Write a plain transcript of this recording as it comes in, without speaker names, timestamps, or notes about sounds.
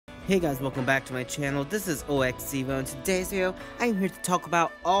Hey guys, welcome back to my channel. This is oXevo. In today's video, I'm here to talk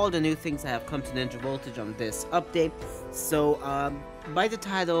about all the new things that have come to Ninja Voltage on this update. So, by the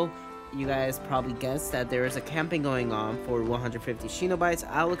title, you guys probably guessed that there is a campaign going on for 150 Shinobites.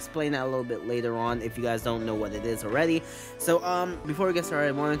 I'll explain that a little bit later on if you guys don't know what it is already. So, before we get started,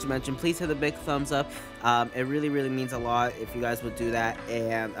 I wanted to mention, please hit a big thumbs up. It really means a lot if you guys would do that,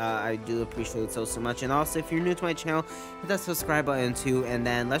 and I do appreciate it so much. And also, if you're new to my channel, hit that subscribe button too, and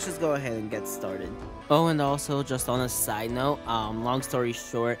then let's just go ahead and get started. Oh, and also, just on a side note, long story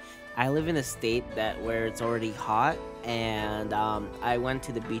short, I live in a state where it's already hot, and I went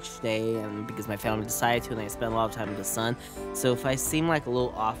to the beach today, and because my family decided to, and I spent a lot of time in the sun. So if I seem like a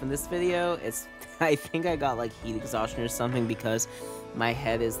little off in this video, it's I think I got like heat exhaustion or something, because my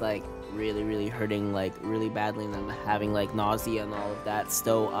head is like really hurting like really badly, and I'm having like nausea and all of that.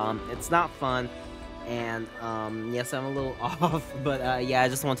 So it's not fun. And yes, I'm a little off, but yeah, I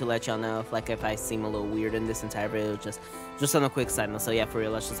just want to let y'all know if I seem a little weird in this entire video, just on a quick side note. So yeah, for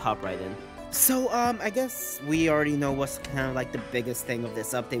real, let's just hop right in. So I guess we already know what's kind of like the biggest thing of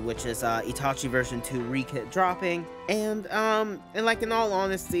this update, which is Itachi version 2 rekit dropping. And like, in all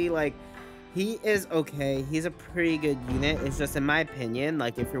honesty, like, he is okay. He's a pretty good unit. It's just, in my opinion,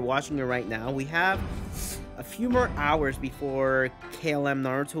 like, if you're watching it right now, we have a few more hours before KLM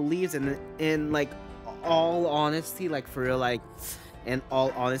Naruto leaves, and in like all honesty, like, for real, like, in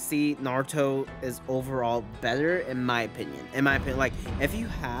all honesty, Naruto is overall better, in my opinion. Like, if you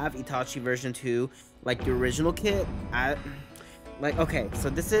have Itachi version 2, like the original kit, like, okay, so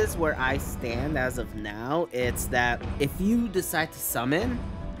this is where I stand as of now. It's that if you decide to summon,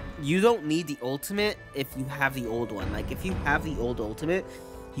 you don't need the ultimate if you have the old one. Like, if you have the old ultimate,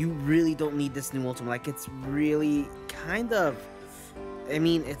 you really don't need this new ultimate. Like, it's really kind of, I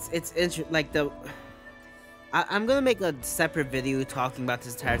mean, it's interesting. Like, I'm gonna make a separate video talking about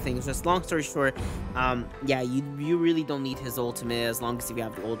this entire thing. It's just, long story short, yeah, you really don't need his ultimate as long as you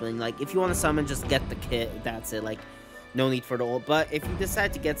have the old one. Like, if you want to summon, just get the kit. That's it. Like, no need for the old. But if you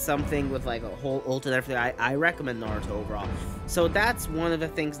decide to get something with like a whole ult and everything, I recommend Naruto overall. So that's one of the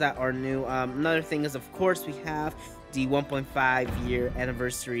things that are new. Another thing is, of course, we have the 1.5 year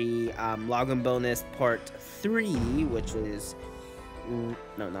anniversary login bonus part 3, which is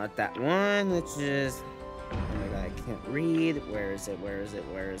no, not that one, which is, oh my god, I can't read. Where is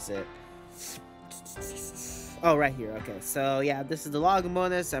it? Oh, right here. Okay, so yeah, this is the login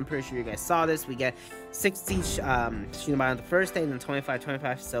bonus. I'm pretty sure you guys saw this. We get 60 Shinobite on the first day, and then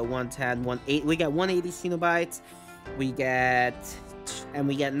 25, so 110, 180. We get 180 Shinobites. We get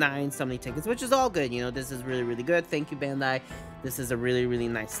 9 summoning tickets, which is all good. You know, this is really good. Thank you, Bandai. This is a really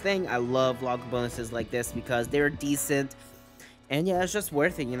nice thing. I love login bonuses like this because they're decent. And yeah, it's just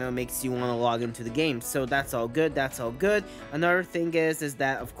worth it, you know, it makes you want to log into the game. So that's all good, Another thing is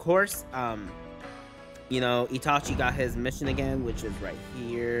that, of course, you know, Itachi got his mission again, which is right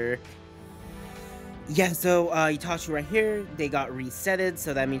here. Yeah, so Itachi right here, they got resetted,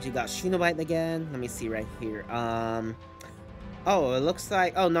 so that means you got Shinobite again. Let me see right here. Oh, it looks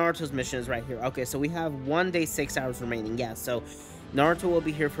like, oh, Naruto's mission is right here. Okay, so we have 1 day, 6 hours remaining. Yeah, so Naruto will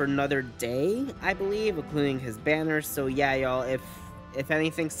be here for another day, I believe, including his banner. So yeah, y'all, if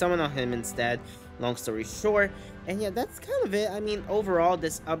anything, summon on him instead. Long story short. And yeah, that's kind of it. I mean, overall,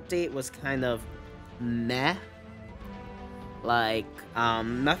 this update was kind of meh. Like,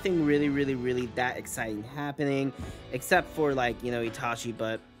 nothing really that exciting happening, except for, like, you know, Itachi.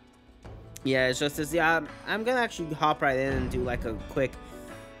 But yeah, it's just this. Yeah, I'm gonna actually hop right in and do like a quick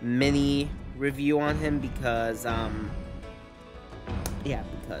mini review on him because yeah,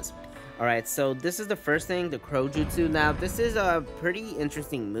 alright, so this is the first thing, the Crow Jutsu. Now, this is a pretty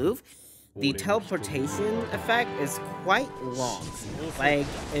interesting move. The teleportation effect is quite long. Like,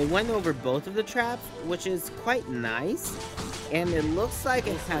 it went over both of the traps, which is quite nice. And it looks like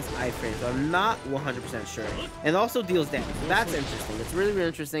it has iframes, so I'm not 100% sure. And also deals damage, so that's interesting. It's really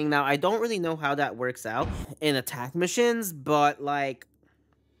interesting. Now, I don't really know how that works out in attack missions, but like,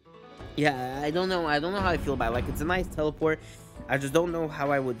 yeah, I don't know how I feel about it. Like, it's a nice teleport. I just don't know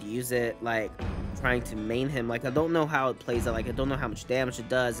how I would use it, like, trying to main him. Like, I don't know how it plays out. Like, I don't know how much damage it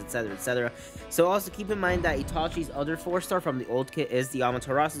does, etc. So also keep in mind that Itachi's other 4-star from the old kit is the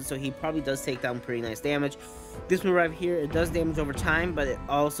Amaterasu, so he probably does take down pretty nice damage. This move right here, it does damage over time, but it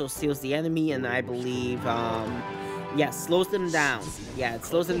also steals the enemy, and I believe, yeah, slows them down. Yeah, it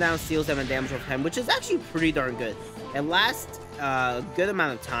slows them down, steals them, and damage over time, which is actually pretty darn good. It lasts a good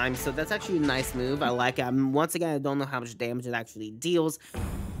amount of time, so that's actually a nice move. I like it. Once again, I don't know how much damage it actually deals.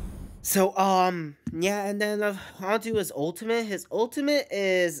 So, yeah, and then on to his ultimate. His ultimate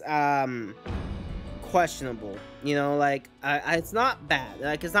is, questionable. You know, like, it's not bad.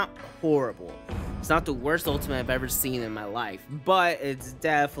 Like, it's not horrible. It's not the worst ultimate I've ever seen in my life, but it's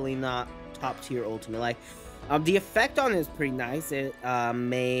definitely not top tier ultimate. Like, the effect on it is pretty nice. It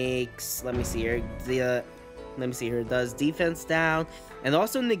makes, let me see here, it does defense down and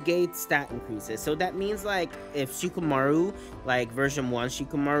also negates stat increases. So that means, like, if Shikamaru, like version 1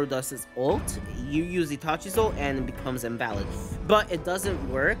 Shikamaru does his ult, you use Itachi's ult and it becomes invalid. But it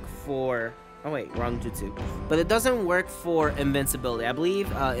doesn't work for, oh wait, wrong jutsu. But it doesn't work for invincibility. I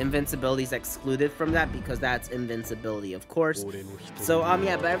believe invincibility is excluded from that because that's invincibility, of course. So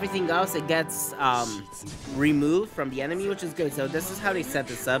yeah, but everything else, it gets removed from the enemy, which is good. So this is how they set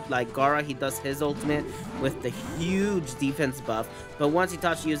this up. Like Gaara, he does his ultimate with the huge defense buff, but once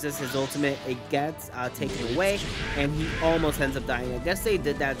Itachi uses his ultimate, it gets taken away and he almost ends up dying. I guess they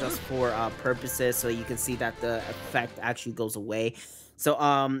did that just for purposes, so you can see that the effect actually goes away. So,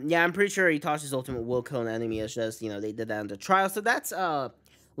 yeah, I'm pretty sure Itachi's ultimate will kill an enemy. It's just, you know, they did that in the trial. So that's,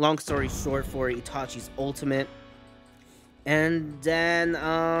 long story short for Itachi's ultimate. And then,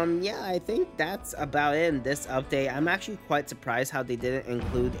 yeah, I think that's about it in this update. I'm actually quite surprised how they didn't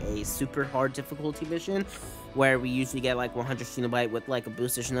include a super hard difficulty mission, where we usually get, like, 100 Shinobite with, like, a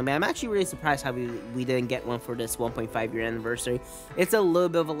boosted Shinobite. I'm actually really surprised how we didn't get one for this 1.5 year anniversary. It's a little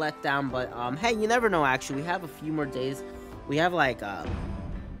bit of a letdown, but, hey, you never know, actually. We have a few more days. We have like,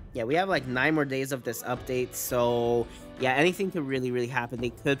 yeah, we have like 9 more days of this update, so yeah, anything could really happen.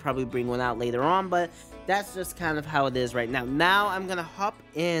 They could probably bring one out later on, but that's just kind of how it is right now. Now I'm gonna hop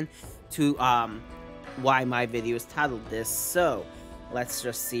in to why my video is titled this. So let's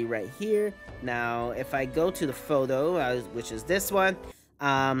just see right here. Now if I go to the photo, which is this one,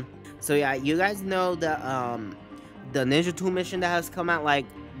 so yeah, you guys know the Ninja 2 mission that has come out, like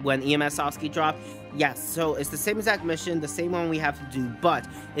when EMS Sasuke dropped. Yes, so it's the same exact mission, the same one we have to do, but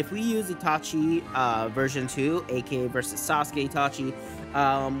if we use Itachi version 2, aka versus Sasuke Itachi,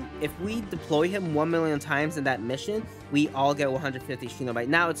 if we deploy him 1 million times in that mission, we all get 150 Shinobite.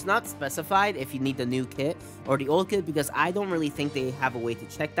 Now, it's not specified if you need the new kit or the old kit, because I don't really think they have a way to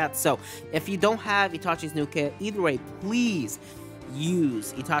check that. So, if you don't have Itachi's new kit, either way, please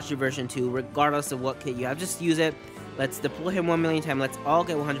use Itachi version 2, regardless of what kit you have. Just use it. Let's deploy him 1 million times. Let's all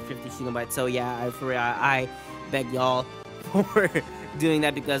get 150 Shinobite. So yeah, I beg y'all for doing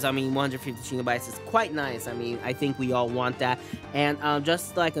that, because I mean 150 Shinobites is quite nice. I mean, I think we all want that. And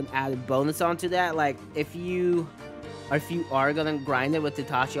just like an added bonus onto that, like if you are gonna grind it with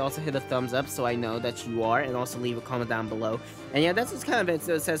Itachi, also hit a thumbs up so I know that you are, and also leave a comment down below. And yeah, that's just kind of it.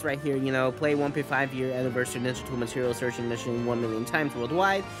 So it says right here, you know, play 1.5 year anniversary Ninja 2 material searching mission 1 million times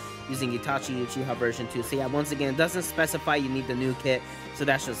worldwide using Itachi Uchiha version 2. So yeah, once again, it doesn't specify you need the new kit, so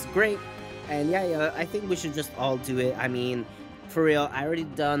that's just great. And yeah, I think we should just all do it. I mean, for real, I already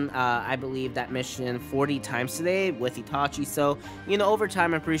done, I believe, that mission 40 times today with Itachi. So, you know, over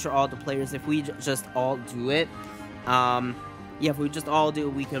time, I'm pretty sure all the players, if we just all do it, yeah, if we just all do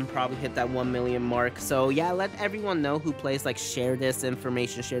it, we can probably hit that 1 million mark. So yeah, let everyone know who plays, like, share this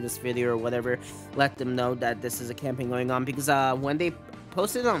information, share this video or whatever. Let them know that this is a campaign going on, because when they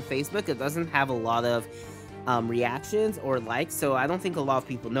posted it on Facebook, it doesn't have a lot of reactions or likes, so I don't think a lot of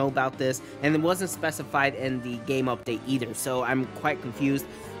people know about this, and it wasn't specified in the game update either, so I'm quite confused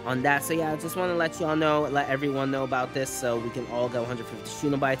on that. So yeah, I just want to let y'all know, let everyone know about this, so we can all get 150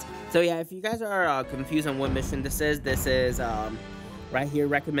 Shinobites. So yeah, if you guys are confused on what mission this is right here,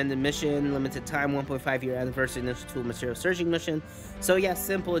 recommended mission, limited time, 1.5 year anniversary Ninja 2 material searching mission. So yeah,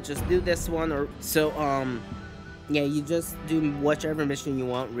 simple, just do this one, or so yeah, you just do whichever mission you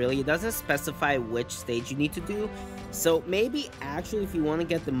want, really. It doesn't specify which stage you need to do. So maybe actually, if you want to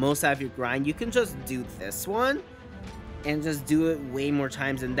get the most out of your grind, you can just do this one and just do it way more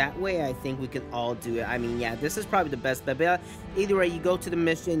times, and that way I think we can all do it. I mean, yeah, this is probably the best bet, but either way, you go to the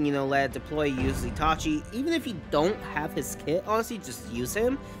mission, you know, let it deploy, use Itachi. Even if you don't have his kit, honestly, just use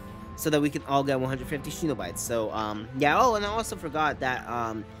him so that we can all get 150 Shinobites. So yeah, oh, and I also forgot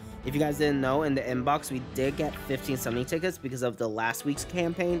that if you guys didn't know, in the inbox, we did get 15 summoning tickets because of the last week's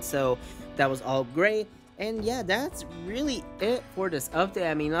campaign, so that was all great. And yeah, that's really it for this update.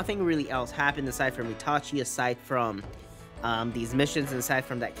 I mean, nothing really else happened aside from Itachi, aside from these missions, and aside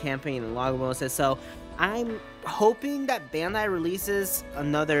from that campaign and log bonuses. So I'm hoping that Bandai releases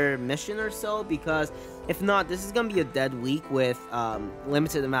another mission or so, because if not, this is gonna be a dead week with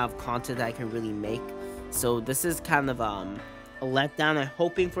limited amount of content that I can really make. So this is kind of a letdown. I'm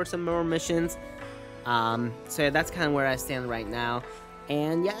hoping for some more missions. So yeah, that's kind of where I stand right now.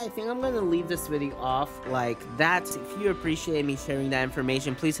 And yeah, I think I'm gonna leave this video off like that. If you appreciate me sharing that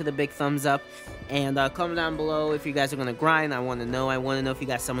information, please hit a big thumbs up. And comment down below if you guys are gonna grind. I wanna know. I wanna know if you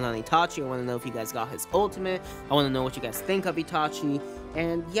guys summoned on Itachi. I wanna know if you guys got his ultimate. I wanna know what you guys think of Itachi.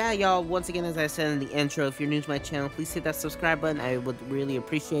 And yeah, y'all, once again, as I said in the intro, if you're new to my channel, please hit that subscribe button. I would really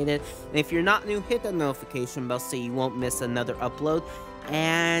appreciate it. And if you're not new, hit that notification bell so you won't miss another upload.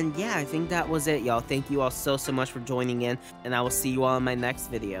 And yeah, I think that was it, y'all. Thank you all so much for joining in, and I will see you all in my next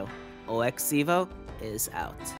video. oXevo is out.